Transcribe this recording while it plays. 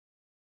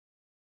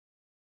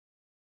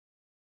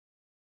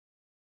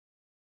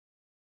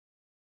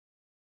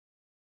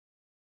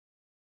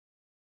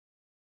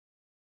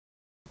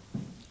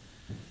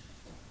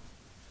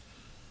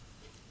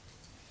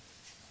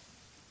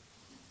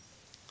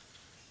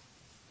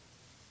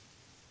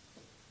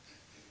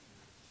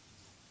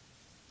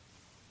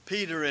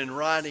Peter, in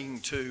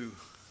writing to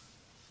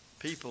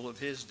people of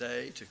his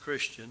day, to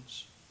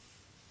Christians,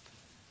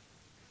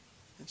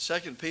 in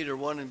 2 Peter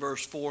 1 and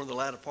verse 4, in the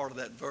latter part of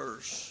that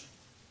verse,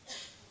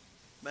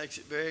 makes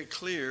it very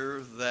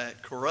clear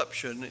that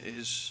corruption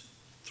is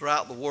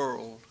throughout the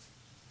world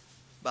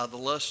by the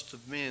lust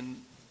of men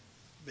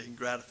being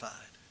gratified.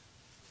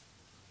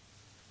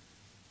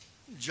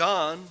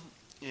 John,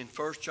 in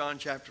 1 John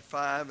chapter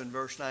 5 and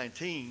verse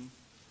 19,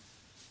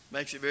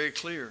 makes it very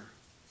clear.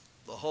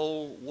 The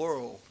whole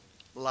world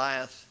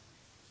lieth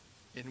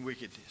in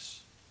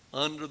wickedness,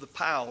 under the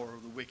power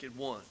of the wicked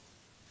one.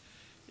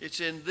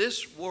 It's in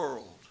this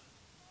world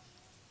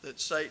that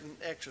Satan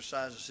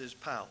exercises his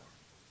power.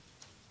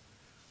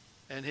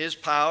 And his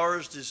power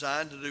is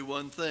designed to do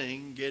one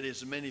thing: get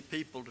as many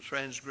people to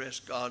transgress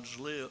God's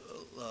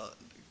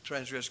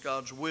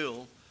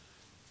will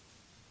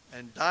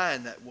and die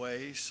in that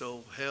way,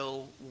 so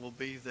hell will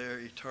be their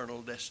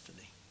eternal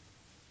destiny.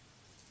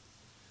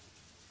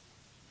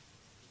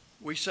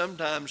 We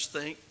sometimes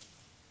think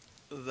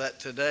that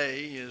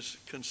today is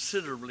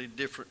considerably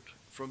different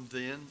from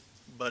then,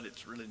 but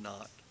it's really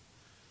not.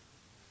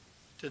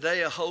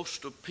 Today, a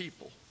host of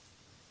people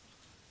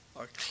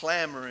are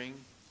clamoring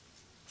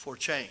for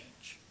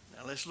change.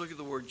 Now, let's look at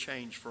the word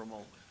change for a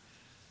moment.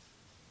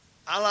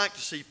 I like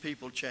to see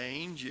people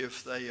change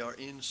if they are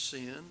in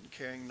sin,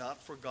 caring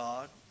not for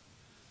God,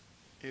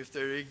 if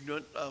they're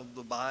ignorant of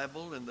the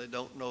Bible and they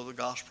don't know the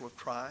gospel of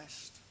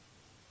Christ.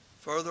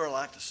 Further, I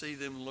like to see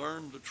them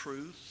learn the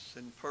truth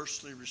and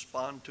personally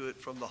respond to it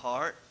from the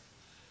heart.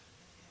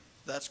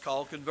 That's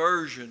called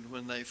conversion,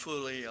 when they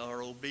fully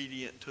are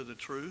obedient to the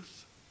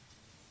truth.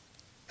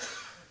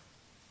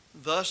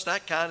 Thus,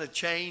 that kind of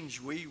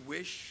change we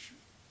wish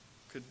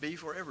could be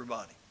for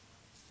everybody.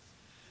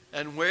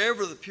 And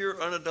wherever the pure,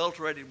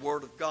 unadulterated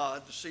word of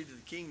God, the seed of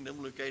the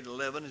kingdom, Luke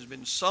 8:11, has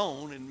been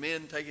sown, and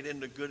men take it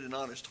into good and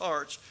honest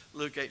hearts,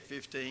 Luke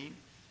 8:15,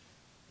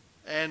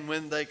 and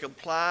when they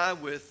comply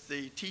with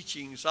the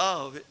teachings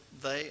of it,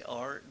 they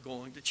are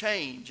going to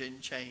change,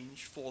 and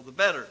change for the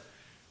better.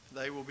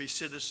 They will be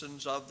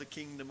citizens of the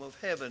kingdom of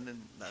heaven,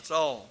 and that's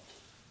all.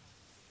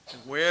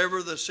 And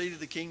wherever the seed of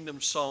the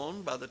kingdom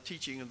sown by the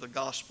teaching of the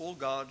gospel,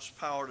 God's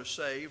power to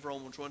save,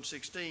 Romans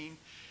 1:16,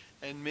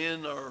 and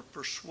men are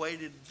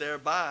persuaded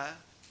thereby,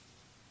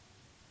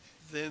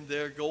 then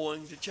they're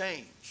going to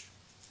change.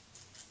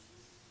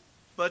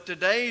 But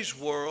today's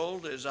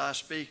world, as I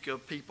speak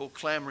of people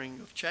clamoring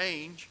of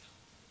change,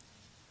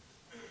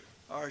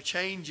 are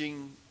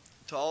changing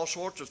to all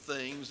sorts of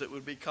things that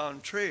would be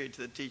contrary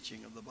to the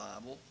teaching of the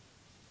Bible.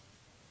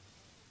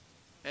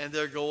 And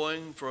they're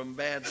going from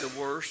bad to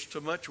worse to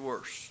much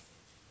worse.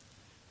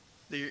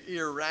 The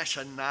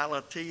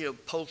irrationality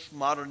of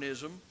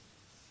postmodernism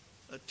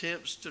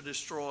attempts to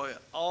destroy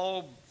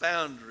all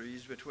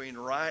boundaries between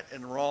right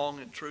and wrong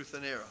and truth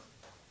and error.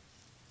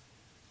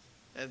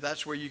 And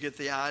that's where you get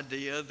the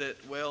idea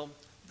that, well,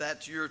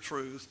 that's your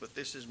truth, but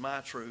this is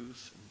my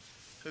truth. And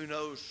who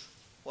knows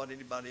what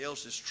anybody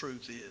else's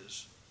truth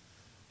is.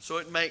 So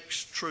it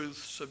makes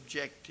truth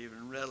subjective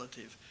and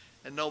relative.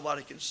 And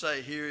nobody can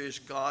say, here is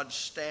God's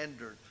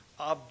standard,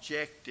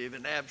 objective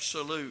and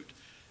absolute.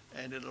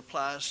 And it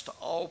applies to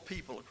all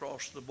people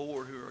across the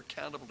board who are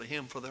accountable to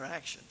him for their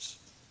actions.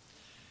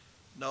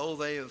 No,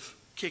 they have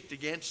kicked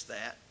against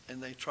that,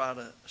 and they try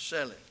to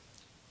sell it.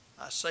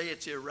 I say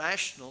it's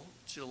irrational,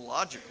 it's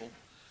illogical,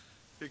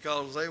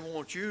 because they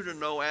want you to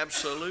know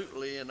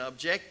absolutely and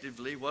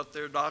objectively what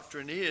their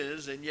doctrine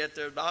is, and yet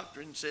their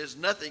doctrine says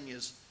nothing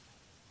is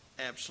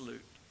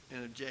absolute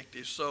and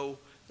objective. So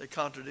they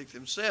contradict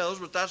themselves,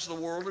 but that's the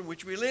world in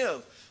which we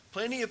live.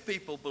 Plenty of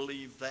people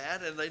believe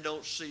that, and they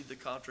don't see the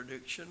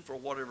contradiction for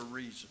whatever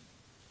reason.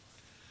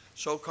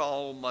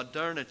 So-called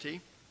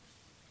modernity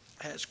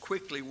has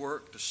quickly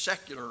worked to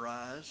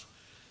secularize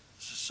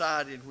the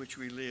society in which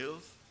we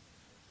live,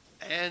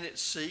 and it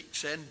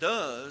seeks and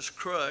does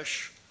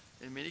crush,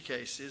 in many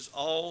cases,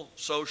 all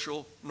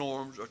social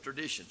norms or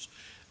traditions,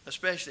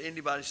 especially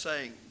anybody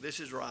saying this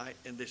is right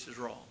and this is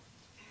wrong.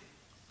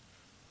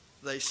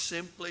 They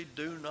simply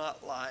do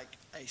not like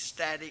a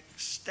static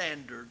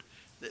standard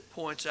that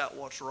points out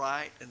what's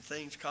right and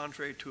things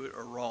contrary to it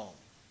are wrong.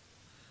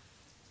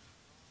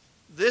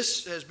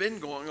 This has been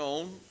going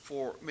on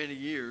for many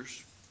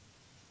years.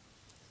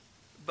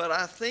 But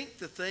I think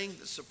the thing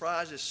that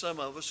surprises some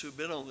of us who've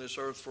been on this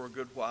earth for a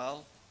good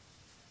while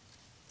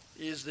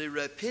is the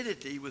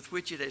rapidity with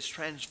which it has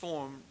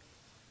transformed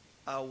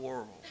our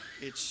world.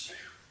 It's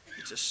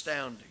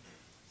astounding.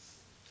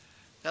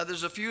 Now,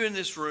 there's a few in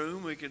this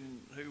room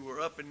who were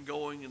up and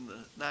going in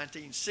the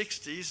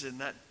 1960s in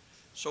that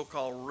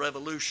so-called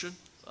revolution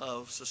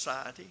of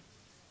society.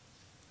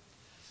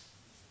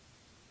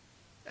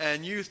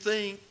 And you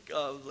think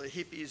of the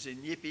hippies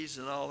and yippies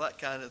and all that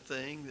kind of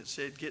thing that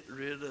said get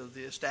rid of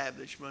the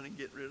establishment and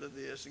get rid of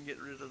this and get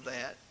rid of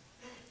that.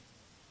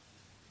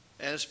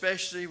 And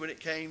especially when it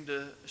came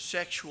to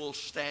sexual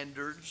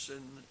standards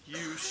and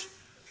use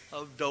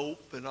of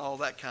dope and all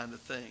that kind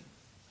of thing.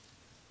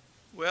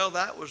 Well,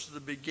 that was the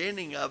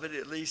beginning of it,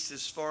 at least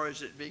as far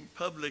as it being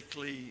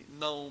publicly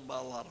known by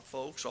a lot of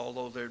folks,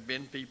 although there had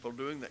been people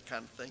doing that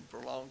kind of thing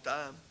for a long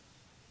time.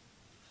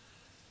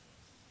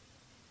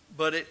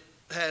 But it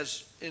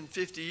has, in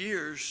 50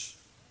 years,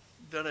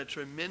 done a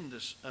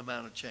tremendous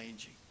amount of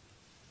changing.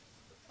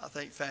 I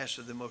think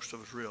faster than most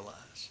of us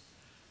realize.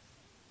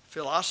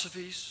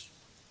 Philosophies,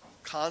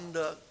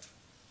 conduct,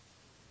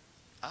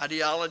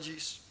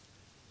 ideologies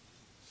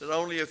that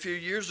only a few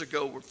years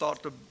ago were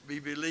thought to be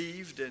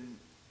believed and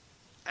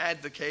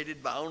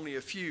advocated by only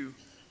a few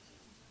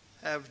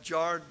have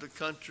jarred the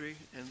country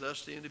and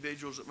thus the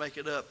individuals that make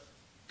it up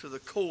to the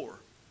core,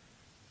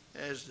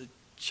 as the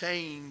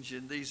change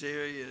in these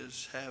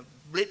areas have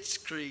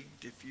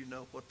blitzkrieged, if you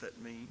know what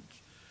that means,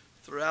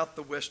 throughout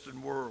the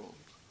Western world,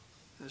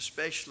 and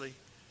especially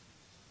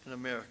in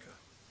America.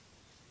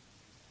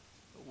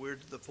 We're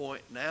to the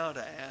point now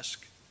to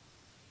ask,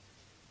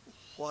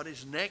 what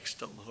is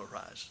next on the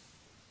horizon?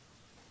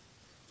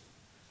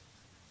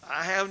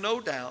 I have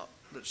no doubt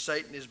that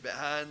Satan is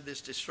behind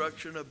this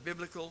destruction of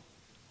biblical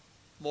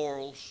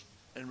morals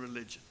and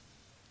religion.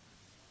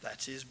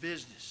 That's his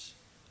business.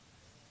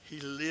 He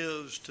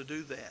lives to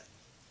do that.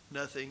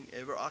 Nothing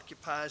ever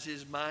occupies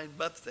his mind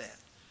but that.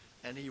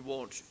 And he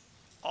wants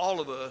all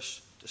of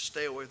us to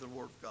stay away from the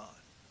Word of God,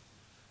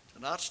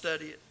 to not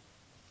study it,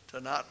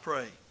 to not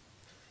pray.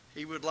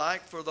 He would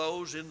like for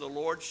those in the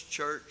Lord's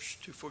church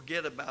to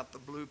forget about the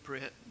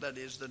blueprint that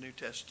is the New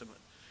Testament,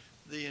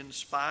 the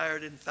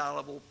inspired,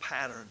 infallible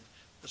pattern,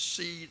 the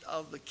seed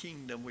of the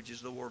kingdom, which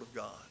is the Word of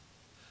God,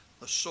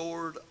 the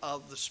sword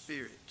of the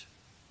Spirit,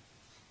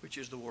 which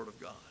is the Word of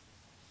God.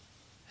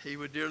 He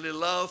would dearly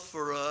love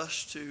for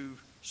us to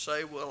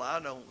say, well, I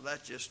don't,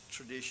 that's just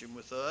tradition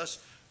with us.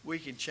 We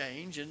can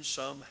change, and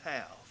some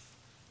have.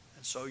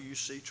 And so you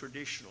see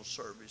traditional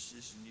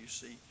services, and you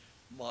see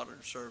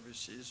modern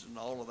services, and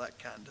all of that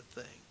kind of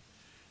thing.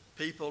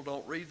 People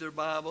don't read their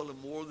Bible,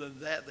 and more than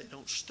that, they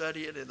don't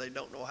study it, and they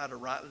don't know how to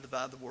rightly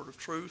divide the word of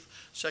truth,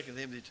 2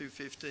 Timothy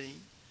 2:15.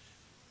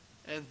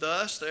 And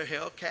thus they're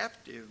held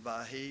captive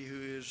by he who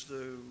is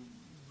the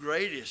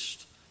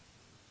greatest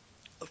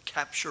of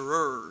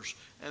capturers,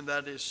 and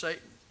that is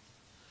Satan.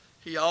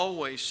 He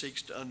always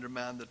seeks to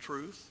undermine the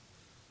truth.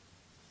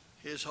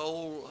 His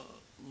whole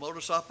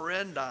modus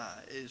operandi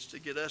is to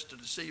get us to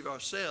deceive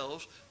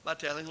ourselves by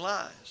telling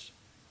lies,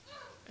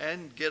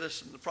 and get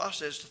us in the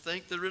process to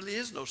think there really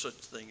is no such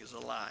thing as a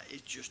lie.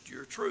 It's just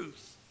your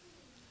truth.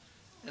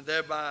 And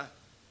thereby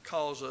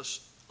cause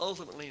us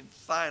ultimately and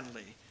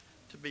finally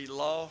to be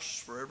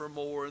lost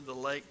forevermore in the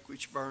lake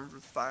which burns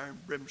with fire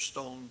and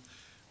brimstone,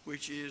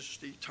 which is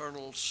the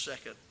eternal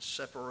second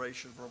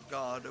separation from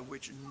God, of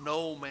which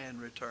no man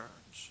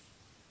returns.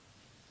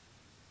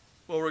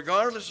 Well,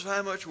 regardless of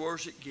how much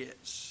worse it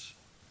gets,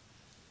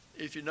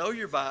 if you know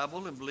your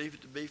Bible and believe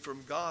it to be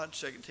from God,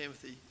 2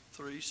 Timothy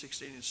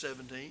 3:16 and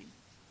 17,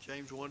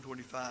 James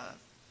 1:25.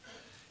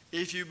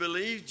 If you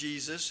believe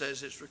Jesus,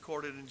 as it's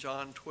recorded in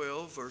John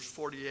 12, verse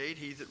 48,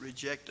 he that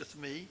rejecteth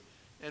me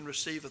and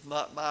receiveth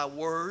not my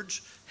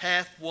words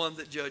hath one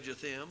that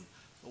judgeth him.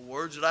 The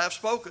words that I have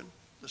spoken,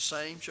 the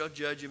same shall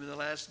judge him in the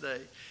last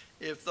day.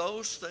 If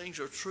those things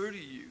are true to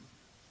you,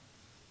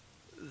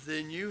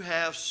 then you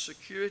have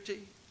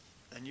security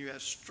and you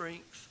have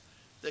strength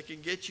that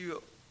can get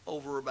you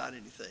over about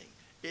anything.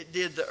 It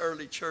did the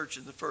early church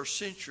in the first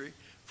century,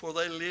 for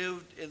they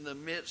lived in the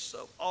midst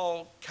of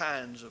all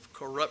kinds of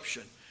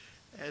corruption.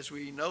 As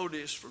we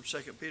notice from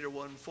 2 Peter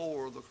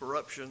 1:4, the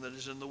corruption that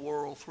is in the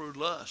world through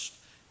lust.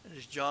 And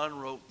as John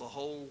wrote, the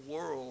whole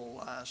world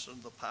lies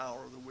under the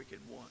power of the wicked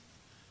one.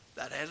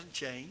 That hasn't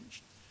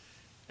changed.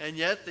 And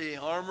yet the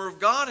armor of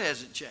God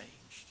hasn't changed.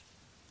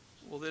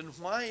 Well, then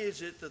why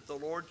is it that the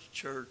Lord's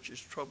church is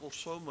troubled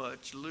so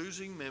much,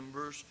 losing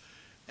members,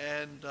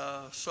 and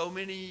so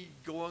many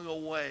going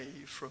away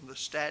from the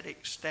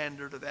static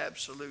standard of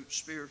absolute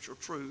spiritual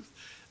truth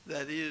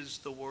that is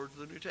the word of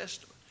the New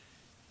Testament?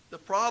 The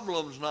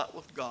problem's not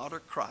with God or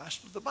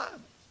Christ or the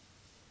Bible.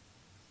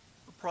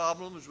 The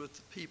problem is with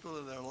the people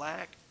and their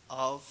lack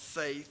of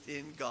faith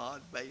in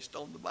God based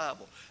on the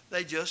Bible.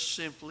 They just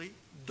simply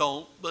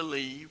don't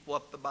believe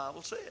what the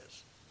Bible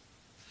says.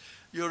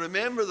 You'll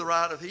remember the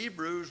writer of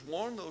Hebrews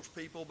warned those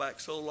people back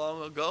so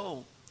long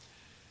ago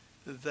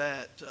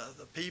that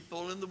the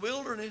people in the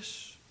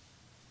wilderness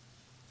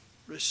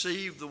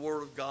received the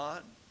word of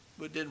God,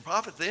 but didn't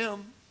profit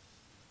them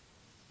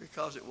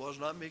because it was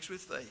not mixed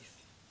with faith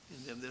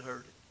in them that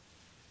heard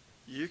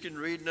it. You can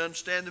read and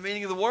understand the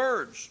meaning of the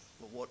words,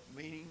 but what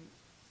meaning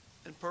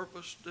and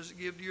purpose does it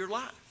give to your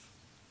life?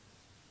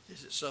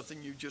 Is it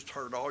something you've just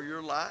heard all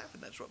your life,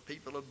 and that's what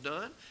people have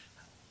done,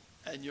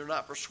 and you're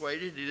not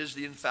persuaded it is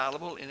the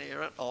infallible,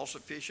 inerrant,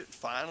 all-sufficient,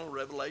 final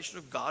revelation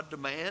of God to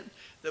man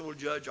that will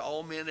judge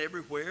all men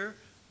everywhere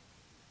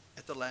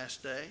at the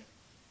last day?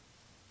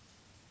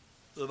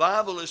 The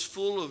Bible is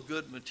full of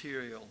good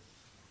material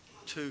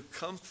to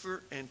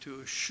comfort and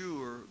to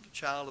assure the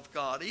child of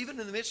God, even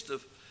in the midst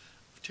of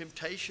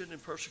temptation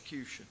and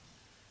persecution.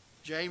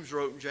 James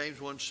wrote in James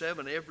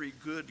 1:7, every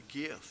good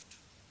gift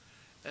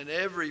And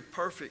every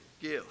perfect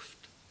gift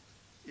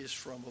is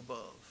from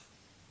above,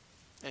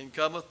 and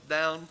cometh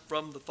down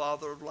from the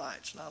Father of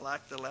lights. And I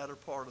like the latter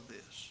part of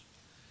this.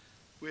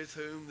 With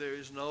whom there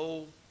is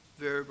no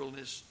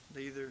variableness,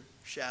 neither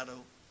shadow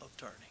of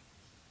turning.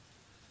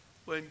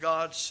 When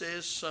God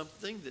says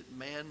something that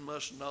man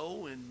must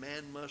know and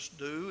man must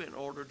do in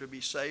order to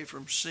be saved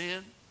from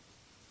sin,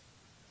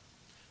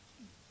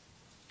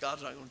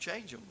 God's not going to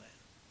change on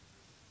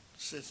that.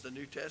 Since the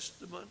New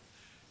Testament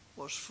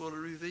was fully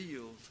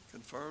revealed,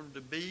 confirmed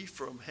to be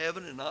from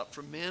heaven and not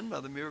from men by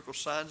the miracle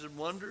signs and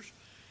wonders.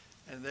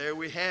 And there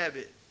we have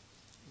it.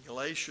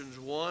 Galatians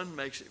 1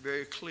 makes it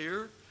very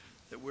clear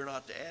that we're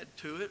not to add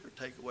to it or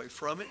take away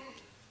from it.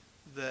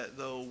 That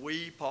though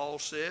we, Paul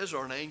says,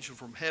 are an angel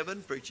from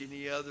heaven, preach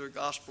any other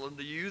gospel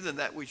unto you than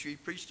that which we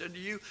preached unto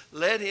you,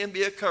 let him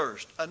be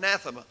accursed,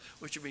 anathema,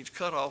 which means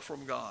cut off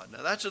from God.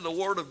 Now that's in the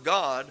Word of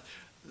God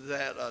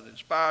that an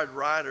inspired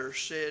writer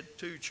said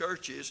to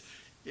churches,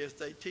 if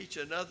they teach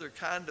another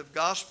kind of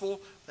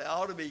gospel, they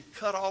ought to be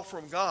cut off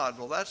from God.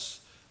 Well,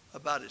 that's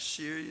about as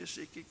serious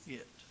as it can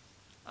get.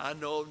 I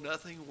know of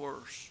nothing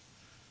worse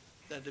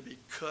than to be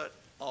cut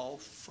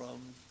off from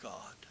God.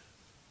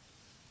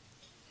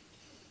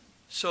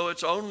 So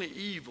it's only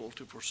evil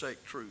to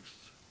forsake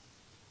truth,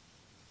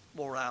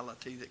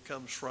 morality that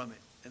comes from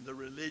it, and the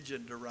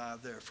religion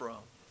derived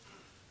therefrom.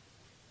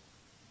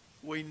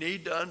 We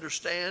need to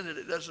understand that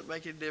it doesn't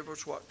make any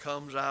difference what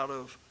comes out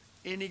of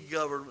any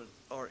government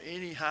or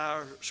any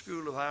higher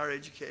school of higher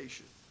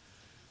education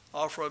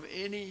or from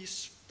any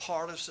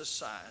part of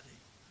society.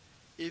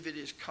 If it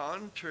is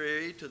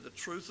contrary to the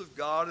truth of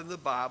God in the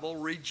Bible,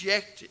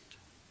 reject it.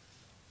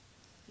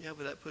 Yeah,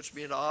 but that puts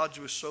me at odds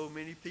with so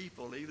many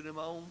people, even in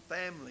my own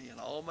family and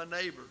all my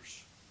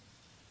neighbors.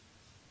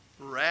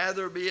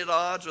 Rather be at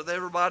odds with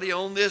everybody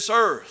on this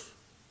earth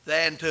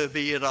than to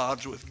be at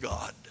odds with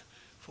God.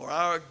 For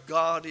our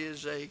God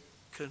is a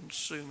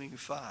consuming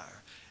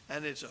fire,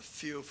 and it's a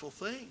fearful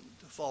thing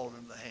to fall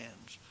into the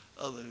hands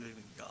of the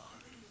living God.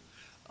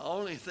 The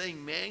only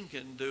thing man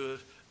can do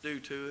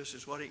to us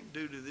is what he can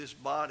do to this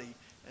body,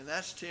 and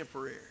that's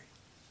temporary.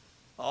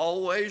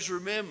 Always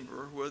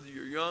remember, whether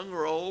you're young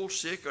or old,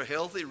 sick or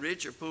healthy,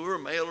 rich or poor,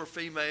 male or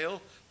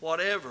female,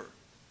 whatever,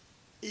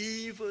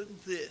 even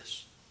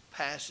this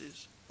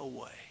passes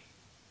away.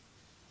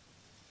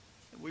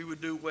 And we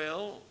would do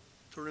well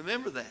to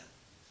remember that.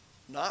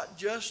 Not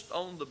just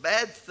on the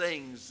bad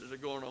things that are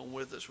going on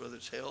with us, whether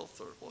it's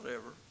health or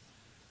whatever,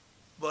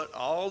 but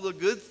all the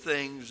good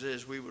things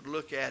as we would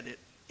look at it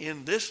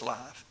in this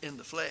life, in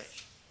the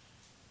flesh.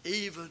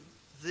 Even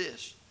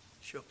this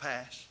shall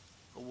pass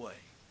away.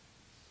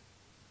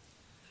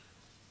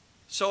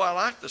 So I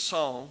like the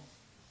song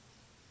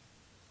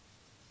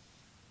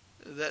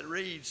that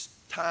reads,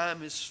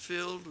 time is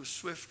filled with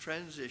swift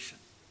transition.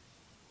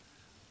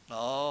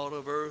 Naught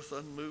of earth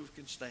unmoved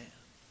can stand.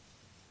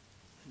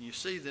 And you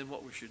see then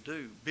what we should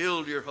do.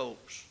 Build your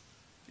hopes,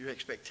 your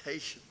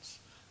expectations.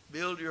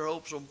 Build your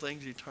hopes on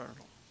things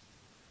eternal.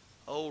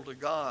 Hold to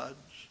God's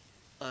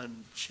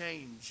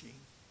unchanging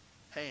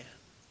hand.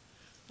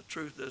 The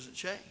truth doesn't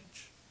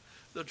change.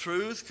 The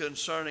truth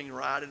concerning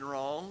right and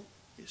wrong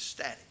is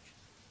static.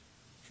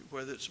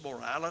 Whether it's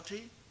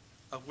morality,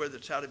 or whether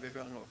it's how to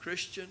become a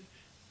Christian,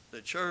 the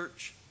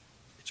church,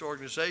 its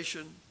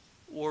organization,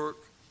 work,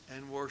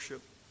 and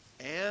worship,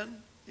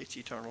 and its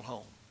eternal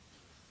home.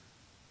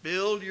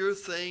 Build your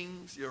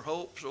things, your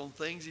hopes on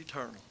things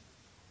eternal.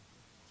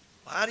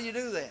 How do you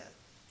do that?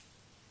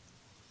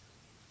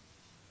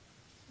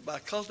 By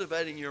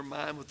cultivating your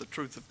mind with the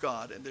truth of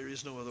God, and there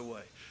is no other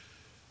way.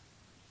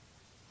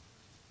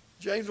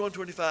 James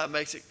 1:25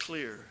 makes it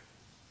clear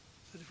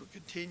that if we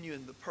continue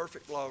in the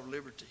perfect law of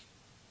liberty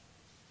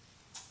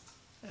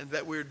and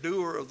that we're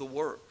doer of the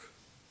work,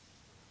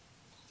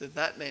 then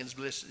that man's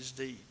blessed in his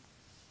deed.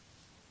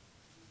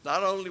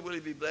 Not only will he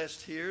be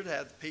blessed here to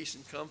have the peace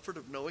and comfort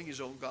of knowing he's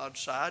on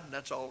God's side, and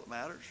that's all that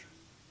matters,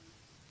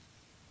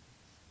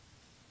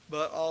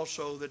 but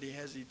also that he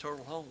has the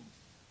eternal home,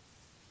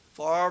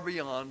 far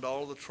beyond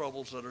all the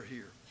troubles that are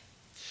here.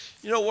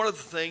 You know, one of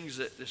the things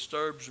that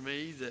disturbs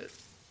me that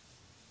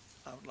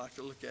I would like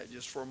to look at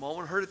just for a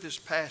moment, I heard it this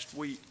past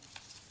week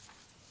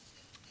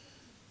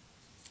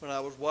when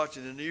I was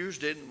watching the news,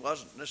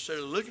 wasn't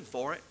necessarily looking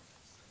for it,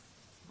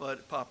 but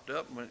it popped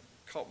up and when it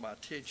caught my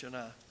attention,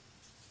 I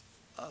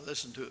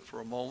listened to it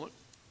for a moment.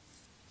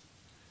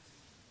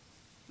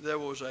 There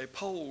was a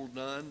poll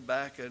done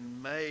back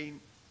in May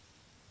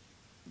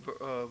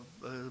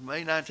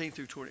 19th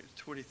through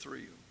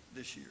 23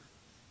 this year.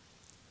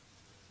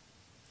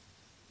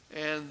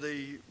 And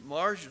the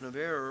margin of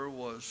error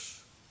was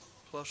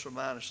plus or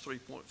minus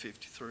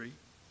 3.53.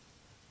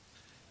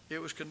 It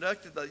was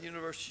conducted by the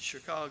University of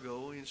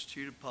Chicago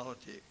Institute of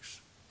Politics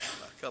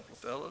by a couple of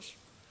fellows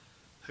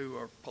who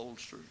are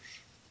pollsters.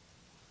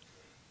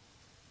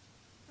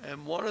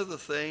 And one of the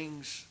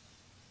things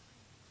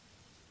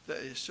that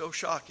is so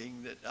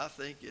shocking that I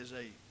think is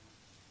a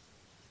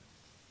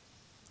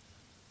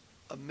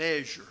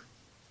measure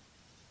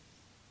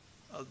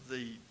of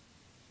the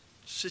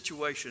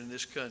situation in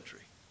this country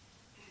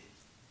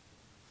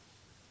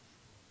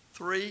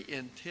 3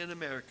 in 10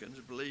 Americans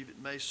believe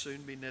it may soon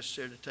be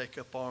necessary to take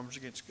up arms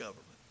against government.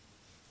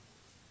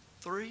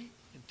 3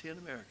 in 10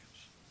 Americans.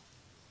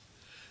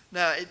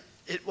 Now,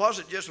 it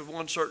wasn't just with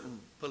one certain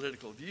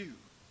political view.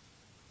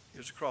 It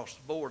was across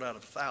the board out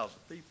of 1,000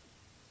 people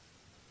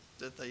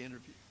that they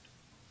interviewed.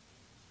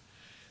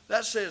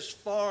 That says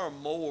far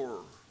more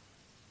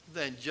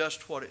than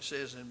just what it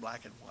says in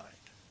black and white.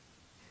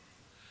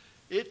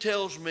 It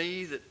tells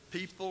me that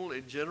people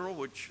in general,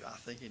 which I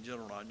think in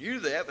general I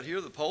knew that, but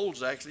here the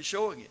polls are actually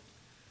showing it.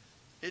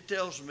 It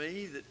tells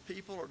me that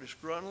people are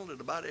disgruntled at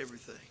about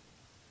everything.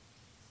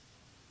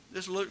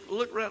 Just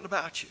look around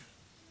about you.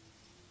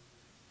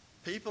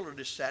 People are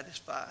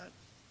dissatisfied.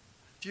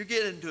 If you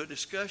get into a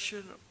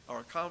discussion or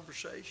a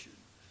conversation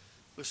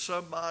with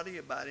somebody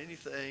about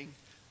anything,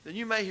 then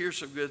you may hear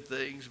some good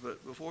things,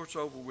 but before it's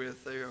over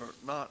with, they are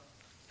not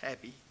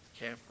happy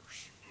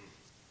campers.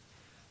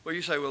 Well,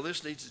 you say, well,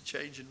 this needs to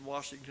change in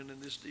Washington, and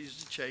this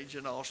needs to change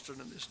in Austin,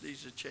 and this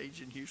needs to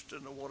change in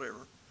Houston, or whatever.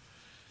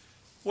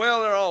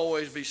 Well, there'll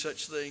always be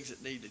such things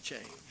that need to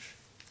change.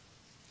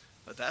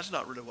 But that's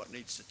not really what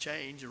needs to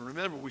change. And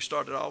remember, we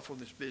started off on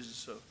this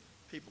business of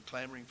people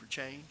clamoring for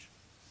change.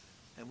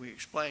 And we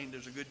explained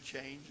there's a good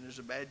change and there's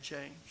a bad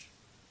change.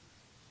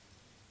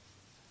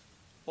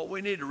 What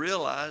we need to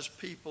realize,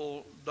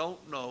 people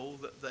don't know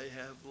that they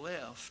have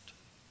left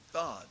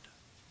God.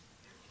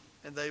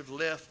 And they've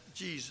left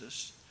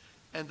Jesus.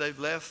 And they've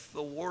left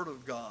the Word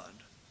of God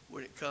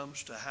when it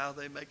comes to how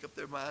they make up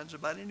their minds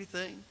about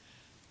anything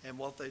and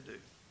what they do.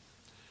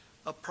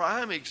 A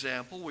prime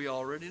example we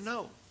already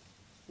know.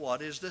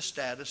 What is the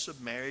status of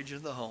marriage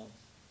in the home?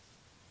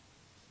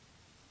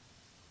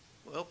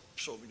 Well,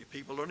 so many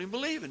people don't even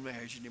believe in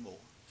marriage anymore.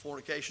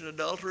 Fornication and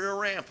adultery are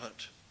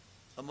rampant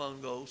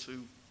among those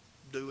who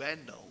do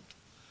and don't.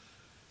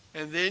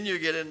 And then you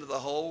get into the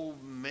whole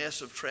mess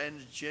of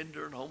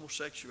transgender and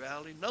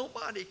homosexuality.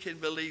 Nobody can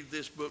believe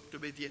this book to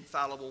be the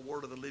infallible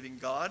word of the living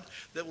God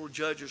that will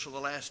judge us on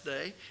the last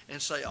day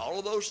and say all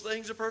of those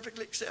things are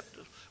perfectly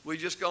acceptable. We've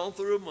just gone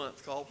through a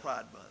month called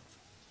Pride Month.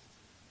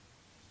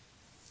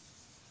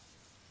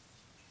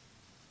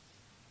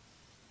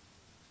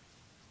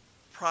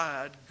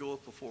 Pride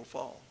goeth before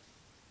fall.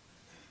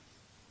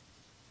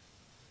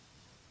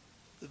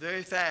 The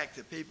very fact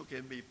that people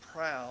can be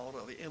proud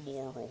of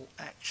immoral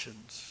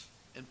actions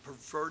and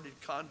perverted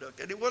conduct,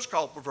 and it was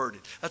called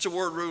perverted. That's a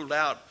word ruled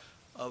out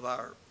of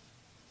our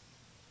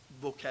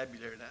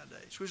vocabulary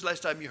nowadays. When was the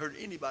last time you heard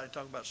anybody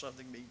talk about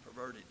something being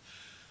perverted?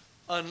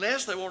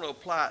 Unless they want to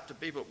apply it to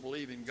people that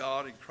believe in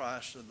God and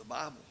Christ and the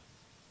Bible.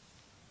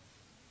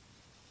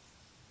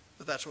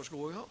 But that's what's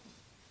going on.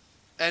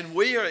 And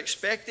we are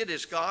expected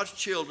as God's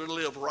children to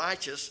live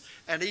righteous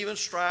and even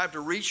strive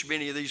to reach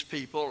many of these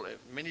people, as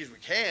many as we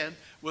can,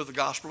 with the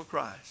gospel of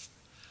Christ.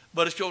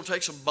 But it's going to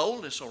take some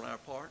boldness on our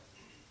part.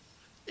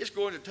 It's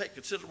going to take a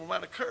considerable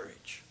amount of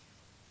courage.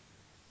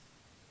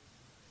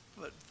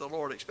 But the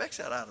Lord expects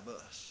that out of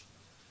us.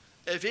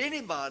 If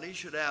anybody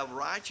should have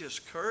righteous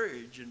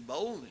courage and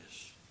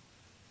boldness,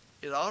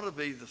 it ought to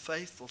be the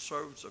faithful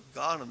servants of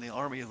God in the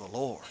army of the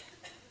Lord.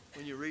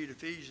 When you read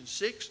Ephesians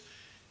 6,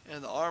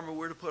 and the armor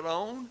we're to put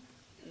on,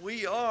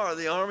 we are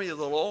the army of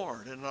the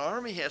Lord. And the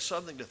army has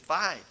something to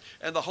fight.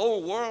 And the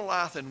whole world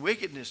lieth in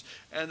wickedness.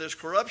 And there's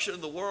corruption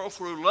in the world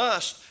through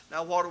lust.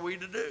 Now what are we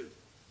to do?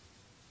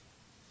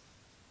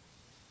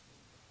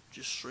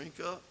 Just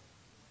shrink up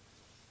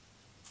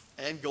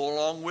and go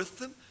along with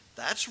them?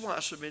 That's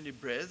why so many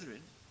brethren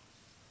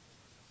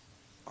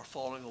are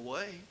falling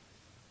away.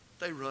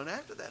 They run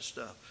after that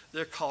stuff.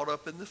 They're caught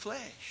up in the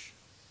flesh.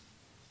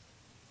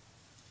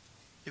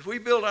 If we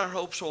build our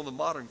hopes on the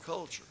modern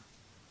culture,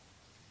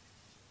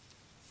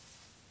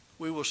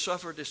 we will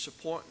suffer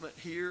disappointment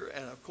here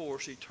and, of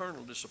course,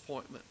 eternal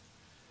disappointment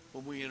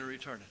when we enter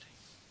eternity.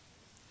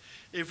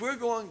 If we're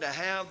going to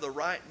have the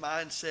right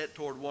mindset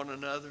toward one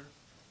another,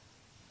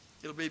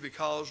 it'll be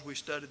because we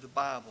study the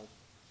Bible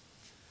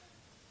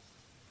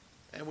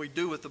and we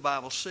do what the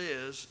Bible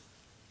says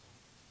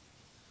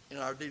in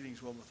our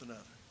dealings one with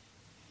another.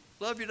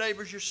 Love your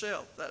neighbors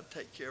yourself. That'll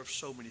take care of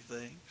so many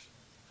things.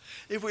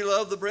 If we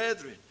love the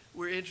brethren,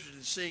 we're interested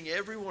in seeing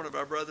every one of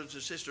our brothers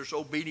and sisters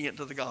obedient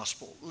to the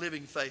gospel,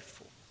 living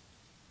faithful.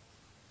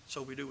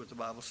 So we do what the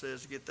Bible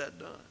says to get that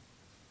done.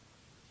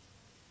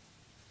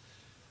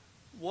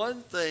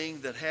 One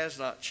thing that has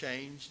not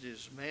changed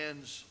is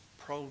man's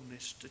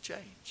proneness to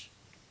change.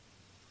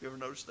 You ever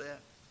noticed that?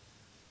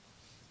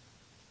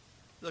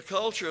 The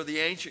culture of the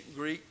ancient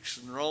Greeks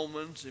and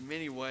Romans in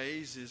many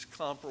ways is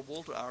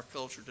comparable to our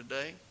culture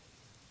today.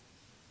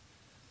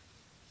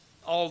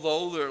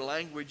 Although their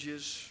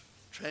languages,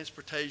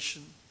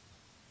 transportation,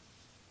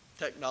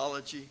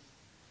 technology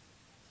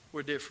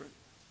were different.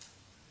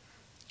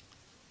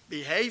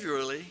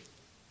 Behaviorally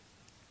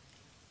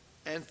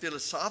and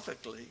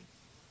philosophically,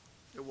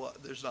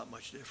 there's not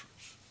much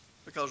difference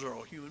because they're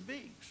all human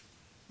beings,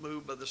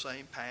 moved by the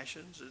same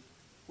passions that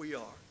we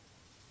are.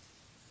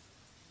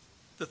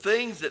 The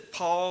things that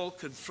Paul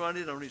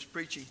confronted on his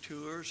preaching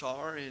tours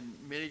are, in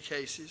many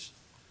cases,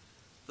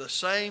 the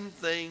same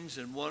things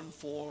in one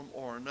form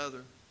or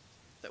another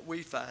that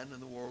we find in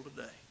the world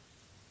today.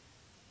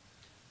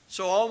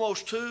 So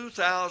almost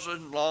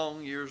 2,000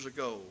 long years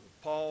ago,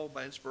 Paul,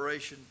 by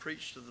inspiration,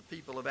 preached to the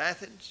people of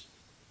Athens.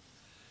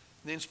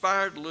 And the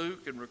inspired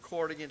Luke, in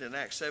recording it in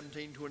Acts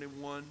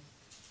 17:21,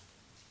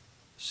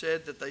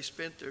 said that they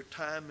spent their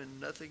time in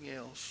nothing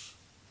else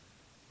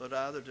but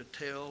either to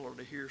tell or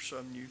to hear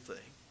some new thing.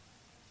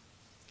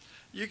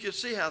 You can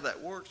see how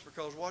that works,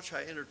 because watch how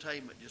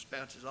entertainment just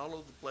bounces all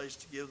over the place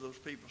to give those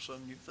people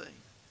some new thing.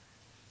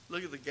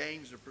 Look at the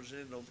games that are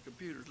presented on the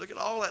computers. Look at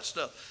all that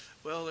stuff.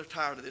 Well, they're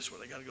tired of this one.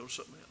 They got to go to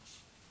something else.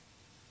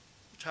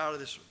 They're tired of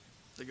this one.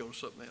 They go to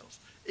something else.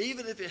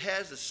 Even if it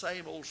has the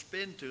same old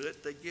spin to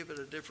it, they give it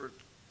a different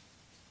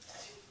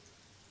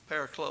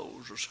pair of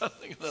clothes or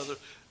something or another,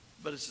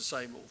 but it's the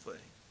same old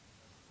thing.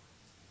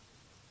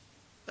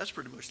 That's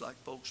pretty much like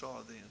folks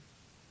are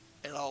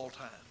then, at all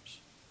times.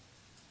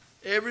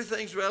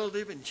 Everything's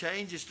relative and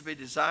change is to be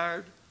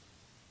desired.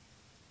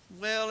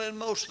 Well, in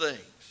most things.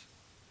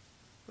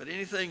 But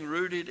anything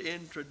rooted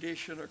in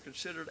tradition or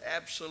considered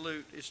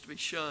absolute is to be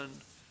shunned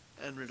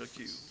and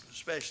ridiculed,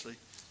 especially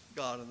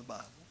God and the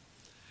Bible.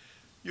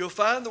 You'll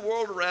find the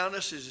world around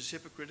us is as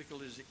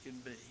hypocritical as it can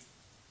be.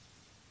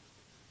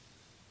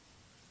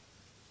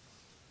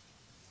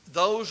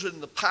 Those in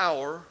the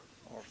power,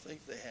 or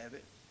think they have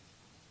it,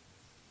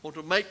 want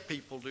to make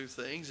people do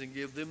things and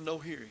give them no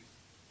hearing.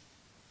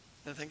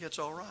 And I think that's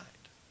all right.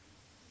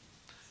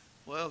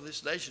 Well,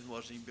 this nation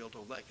wasn't even built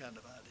on that kind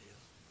of idea.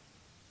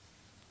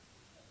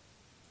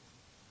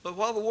 But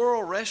while the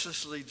world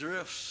restlessly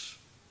drifts,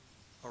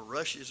 or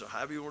rushes, or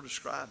however you want to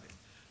describe it,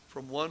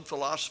 from one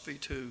philosophy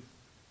to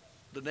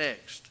the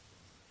next,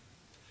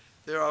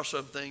 there are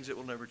some things that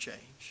will never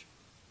change.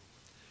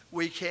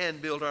 We can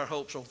build our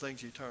hopes on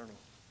things eternal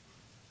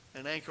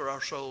and anchor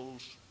our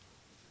souls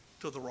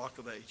to the rock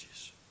of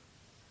ages.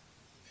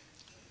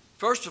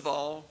 First of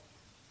all,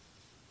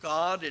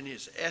 God in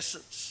his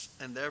essence,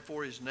 and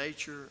therefore his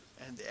nature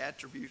and the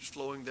attributes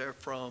flowing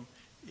therefrom,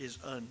 is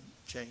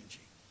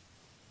unchanging.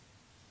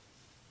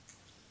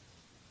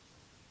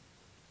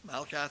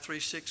 Malachi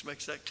 3:6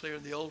 makes that clear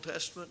in the Old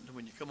Testament. And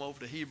when you come over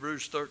to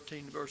Hebrews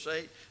 13, verse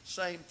 8,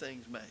 same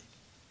thing's made.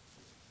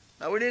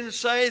 Now, we didn't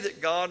say that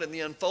God, in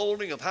the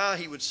unfolding of how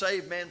he would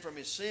save man from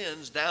his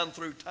sins down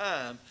through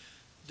time,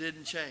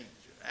 didn't change.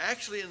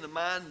 Actually, in the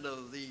mind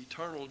of the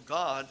eternal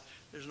God,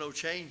 there's no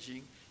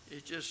changing.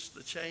 It's just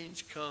the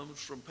change comes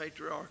from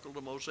patriarchal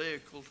to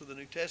Mosaical to the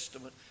New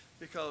Testament,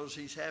 because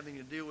he's having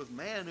to deal with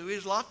man who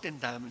is locked in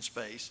time and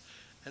space.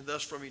 And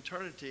thus, from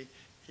eternity,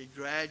 he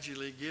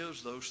gradually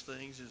gives those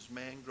things as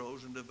man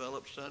grows and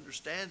develops to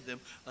understand them,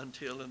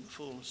 until in the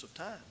fullness of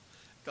time,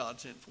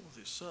 God sent forth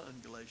his Son,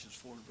 Galatians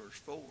 4 and verse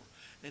 4.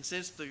 And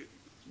since the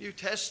New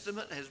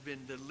Testament has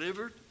been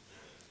delivered,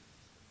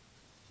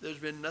 there's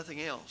been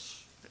nothing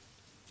else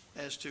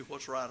as to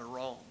what's right or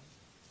wrong.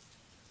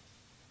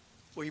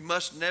 We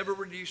must never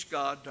reduce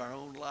God to our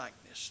own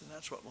likeness, and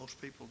that's what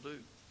most people do.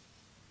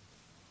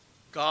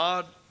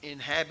 God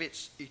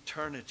inhabits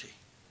eternity,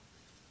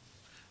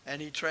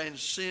 and he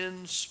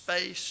transcends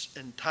space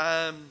and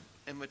time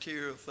and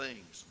material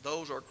things.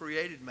 Those are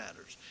created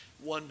matters.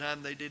 One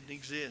time they didn't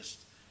exist,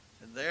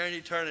 and there in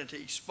eternity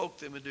he spoke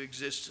them into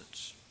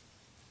existence.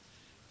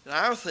 In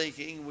our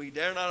thinking, we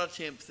dare not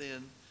attempt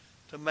then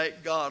to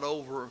make God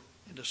over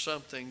into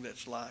something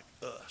that's like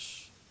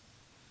us.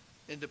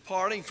 In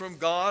departing from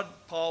God,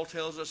 Paul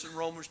tells us in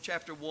Romans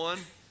chapter 1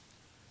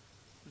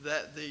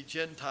 that the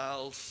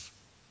Gentiles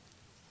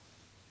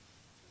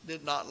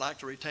did not like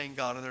to retain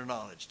God in their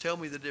knowledge. Tell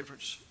me the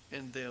difference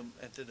in them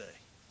and today.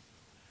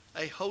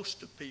 A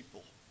host of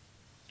people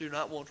do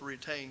not want to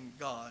retain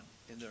God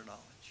in their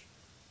knowledge.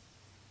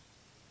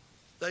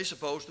 They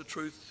suppose the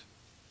truth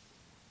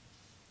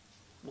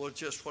was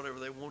just whatever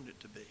they wanted it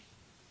to be.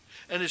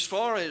 And as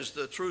far as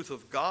the truth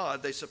of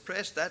God, they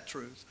suppressed that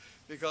truth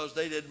because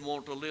they didn't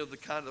want to live the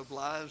kind of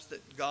lives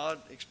that God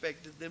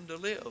expected them to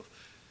live.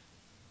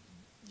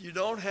 You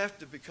don't have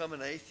to become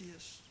an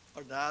atheist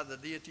or deny the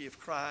deity of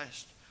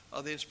Christ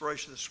or the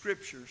inspiration of the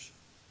Scriptures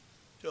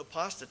to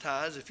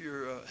apostatize if you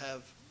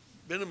have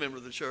been a member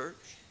of the church.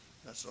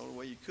 That's the only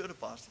way you could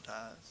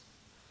apostatize.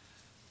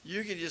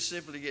 You can just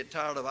simply get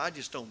tired of, I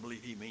just don't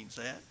believe he means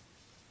that.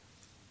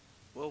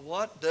 Well,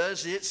 what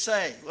does it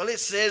say? Well, it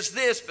says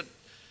this, but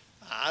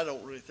I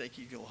don't really think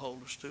he's going to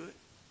hold us to it.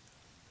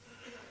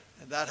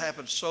 And that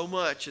happens so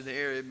much in the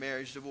area of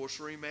marriage, divorce,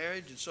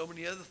 remarriage, and so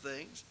many other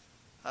things.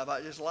 How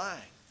about just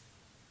lying?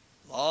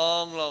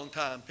 Long, long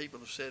time people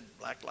have said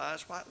black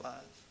lies, white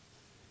lies.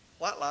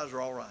 White lies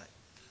are all right.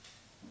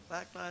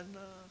 Black lies, no.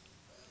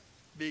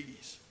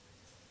 Biggies.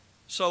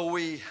 So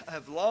we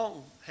have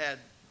long had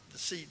the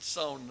seed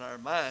sown in our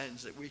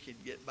minds that we can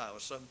get by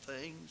with some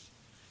things,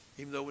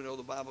 even though we know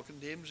the Bible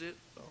condemns it,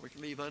 or we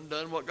can leave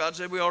undone what God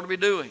said we ought to be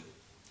doing.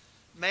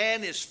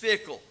 Man is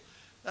fickle.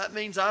 That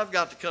means I've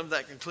got to come to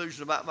that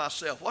conclusion about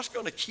myself. What's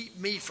going to keep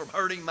me from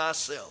hurting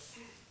myself?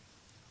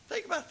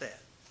 Think about that.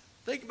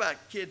 Think about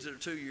kids that are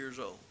 2 years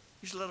old.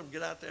 You just let them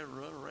get out there and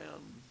run around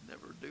and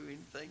never do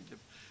anything to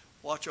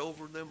watch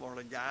over them or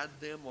to guide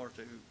them or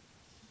to,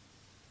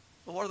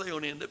 well, what are they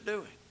going to end up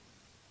doing?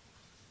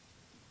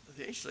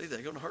 Eventually,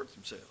 they're going to hurt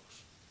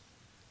themselves.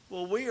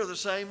 Well, we are the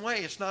same way.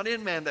 It's not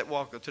in man that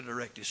walketh to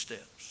direct his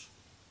steps.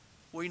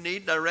 We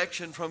need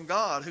direction from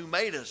God who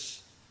made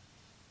us.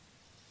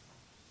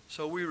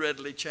 So we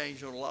readily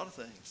change on a lot of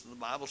things. The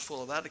Bible's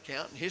full of that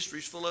account, and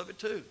history's full of it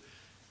too.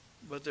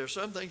 But there are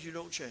some things you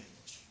don't change,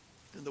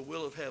 and the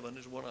will of heaven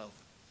is one of them.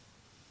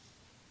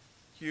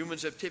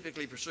 Humans have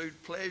typically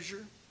pursued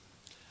pleasure,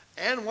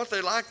 and what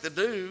they like to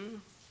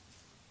do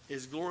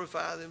is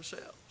glorify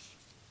themselves.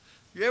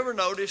 You ever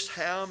noticed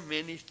how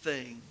many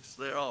things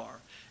there are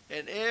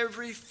in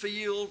every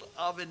field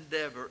of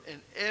endeavor,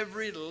 in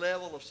every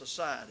level of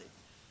society,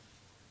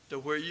 to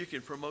where you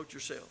can promote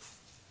yourself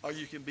or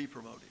you can be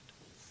promoted?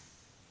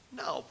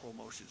 No,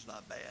 promotion's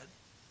not bad.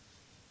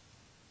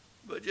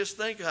 But just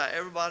think how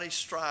everybody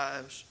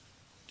strives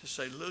to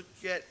say, look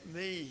at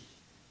me.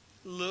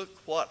 Look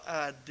what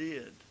I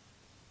did.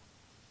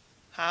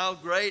 How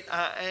great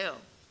I am.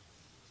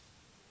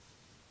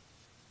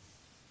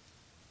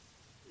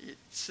 It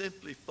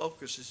simply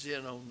focuses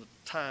in on the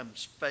time,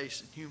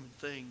 space, and human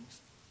things.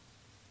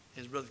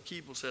 As Brother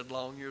Keeble said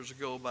long years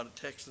ago about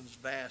a Texan's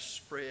vast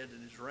spread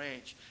in his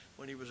ranch,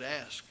 when he was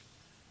asked,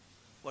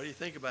 what do you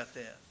think about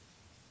that?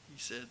 He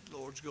said, the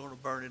Lord's going to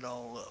burn it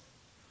all up.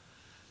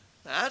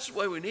 Now, that's the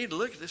way we need to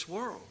look at this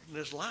world and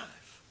this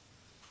life.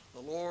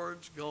 The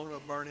Lord's going to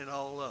burn it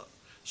all up.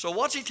 So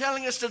what's he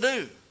telling us to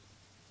do?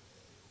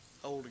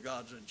 Hold to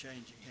God's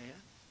unchanging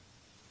hand.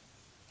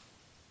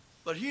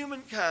 But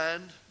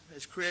humankind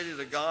has created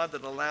a God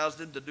that allows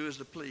them to do as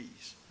they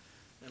please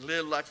and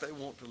live like they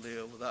want to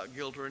live without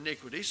guilt or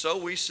iniquity.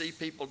 So we see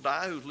people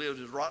die who've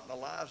lived as rotten a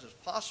lives as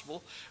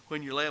possible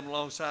when you lay them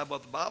alongside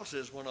what the Bible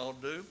says one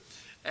ought to do.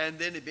 And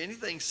then if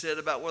anything's said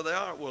about where they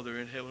are, well, they're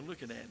in heaven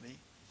looking at me.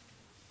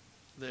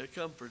 They're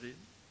comforted.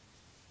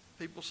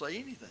 People say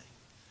anything.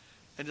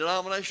 And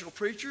denominational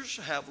preachers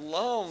have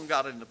long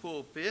got in the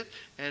pulpit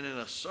and in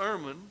a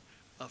sermon,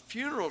 a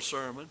funeral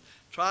sermon,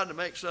 tried to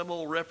make some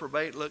old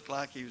reprobate look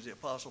like he was the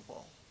Apostle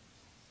Paul.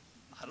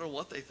 I don't know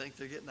what they think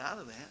they're getting out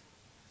of that.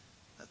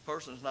 That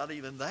person's not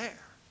even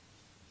there.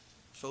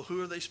 So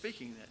who are they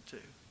speaking that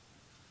to?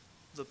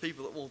 The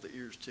people that want their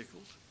ears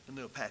tickled, and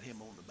they'll pat him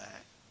on the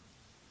back.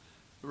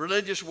 The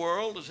religious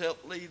world has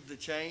helped lead the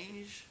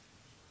change,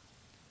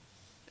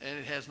 and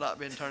it has not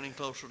been turning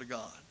closer to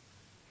God.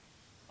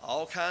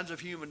 All kinds of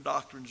human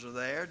doctrines are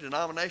there.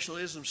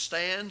 Denominationalism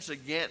stands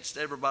against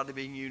everybody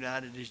being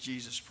united as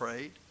Jesus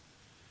prayed.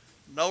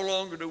 No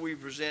longer do we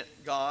present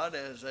God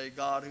as a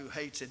God who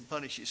hates and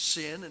punishes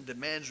sin and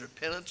demands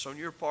repentance on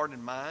your part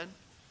and mine.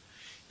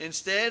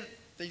 Instead,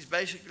 he's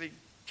basically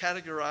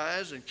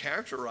categorized and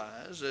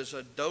characterized as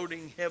a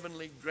doting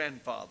heavenly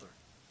grandfather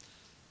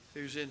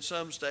who's in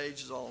some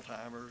stages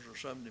Alzheimer's or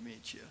some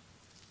dementia.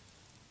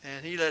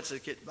 And he lets us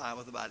get by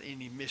with about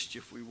any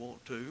mischief we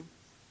want to.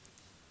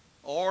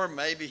 Or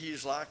maybe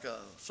he's like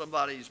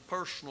somebody's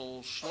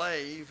personal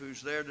slave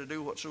who's there to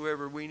do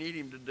whatsoever we need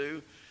him to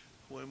do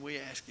when we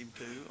ask him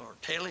to or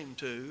tell him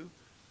to.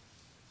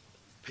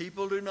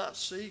 People do not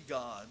see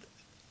God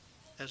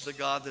as the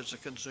God that's a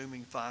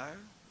consuming fire.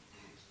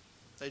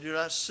 They do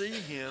not see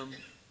him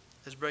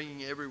as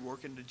bringing every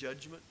work into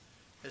judgment,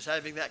 as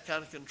having that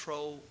kind of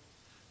control.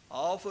 I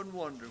often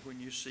wonder when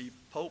you see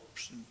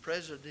popes and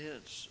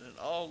presidents and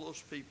all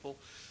those people,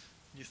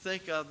 you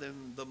think of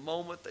them the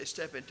moment they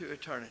step into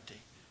eternity.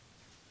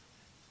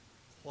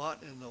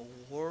 What in the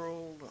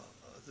world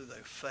do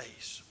they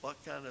face?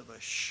 What kind of a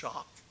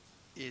shock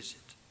is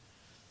it?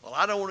 Well,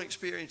 I don't want to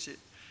experience it,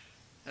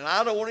 and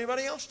I don't want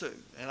anybody else to.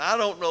 And I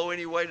don't know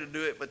any way to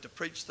do it but to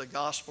preach the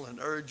gospel and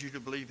urge you to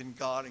believe in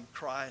God and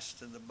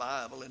Christ and the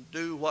Bible and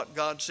do what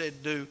God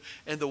said do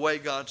and the way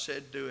God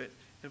said do it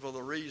and for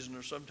the reason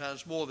or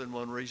sometimes more than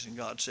one reason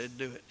God said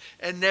do it.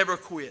 And never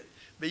quit.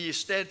 Be ye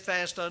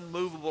steadfast,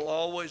 unmovable,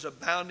 always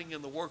abounding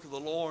in the work of the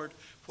Lord,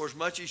 for as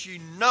much as you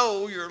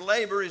know your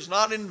labor is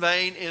not in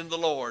vain in the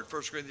Lord.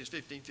 1 Corinthians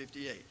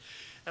 15:58.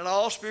 And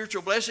all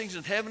spiritual blessings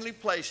in heavenly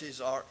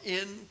places are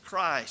in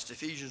Christ.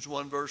 Ephesians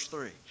 1 verse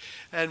 3.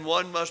 And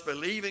one must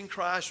believe in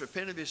Christ,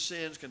 repent of his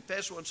sins,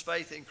 confess one's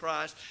faith in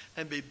Christ,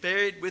 and be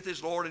buried with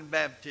his Lord in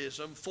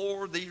baptism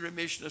for the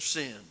remission of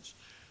sins.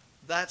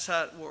 That's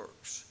how it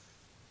works.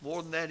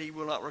 More than that, he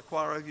will not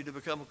require of you to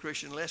become a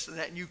Christian. Less than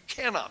that, and you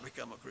cannot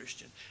become a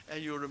Christian.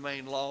 And you'll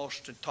remain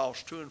lost and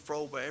tossed to and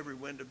fro by every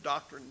wind of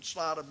doctrine and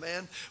sleight of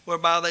men,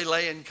 whereby they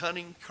lay in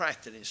cunning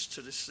craftiness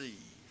to deceive.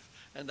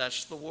 And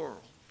that's the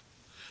world.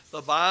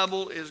 The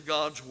Bible is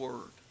God's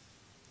word.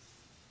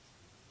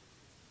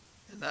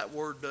 And that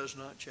word does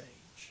not change.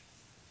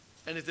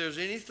 And if there's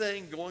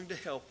anything going to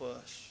help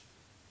us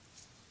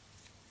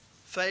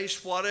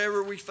face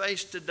whatever we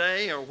face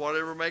today or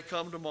whatever may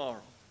come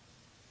tomorrow,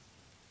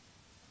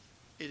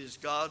 it is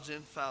God's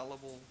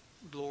infallible,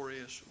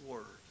 glorious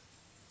word.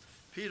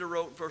 Peter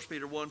wrote in 1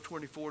 Peter 1,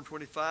 24 and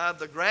 25,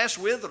 the grass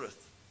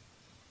withereth,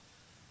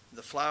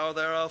 the flower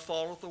thereof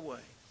falleth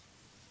away,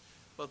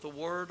 but the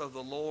word of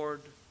the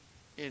Lord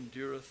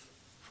endureth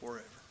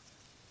forever.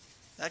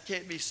 That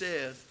can't be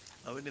said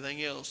of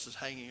anything else that's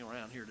hanging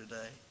around here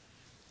today.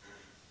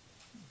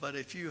 But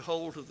if you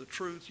hold to the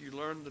truth, you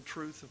learn the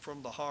truth, and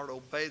from the heart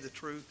obey the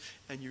truth,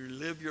 and you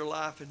live your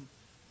life in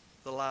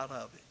the light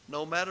of it,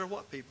 no matter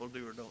what people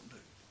do or don't do,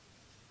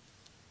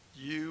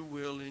 you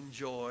will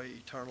enjoy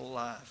eternal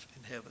life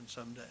in heaven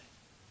someday.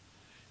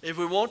 If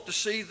we want to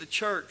see the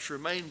church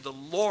remain the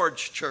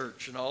Lord's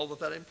church and all that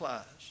that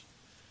implies,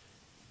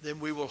 then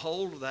we will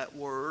hold that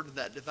word and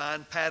that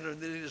divine pattern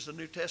that is the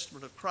New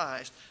Testament of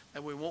Christ,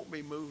 and we won't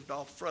be moved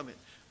off from it,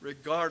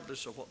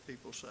 regardless of what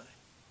people say.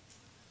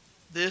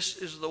 This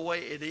is the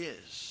way it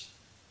is.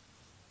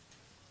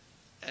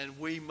 And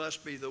we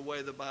must be the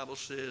way the Bible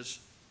says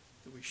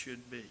that we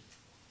should be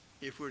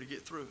if we're to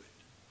get through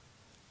it.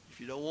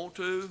 If you don't want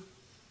to,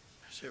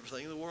 there's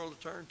everything in the world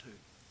to turn to.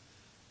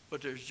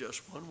 But there's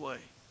just one way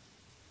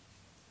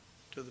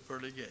to the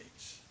pearly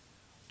gates,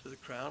 to the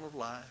crown of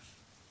life,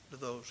 to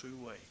those who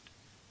wait.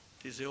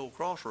 It is the old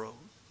crossroad,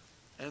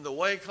 and the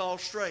way called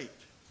straight.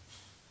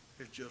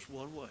 There's just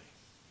one way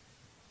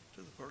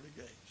to the pearly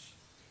gates.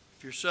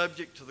 If you're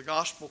subject to the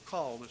gospel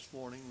call this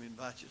morning, we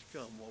invite you to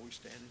come while we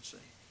stand and sing.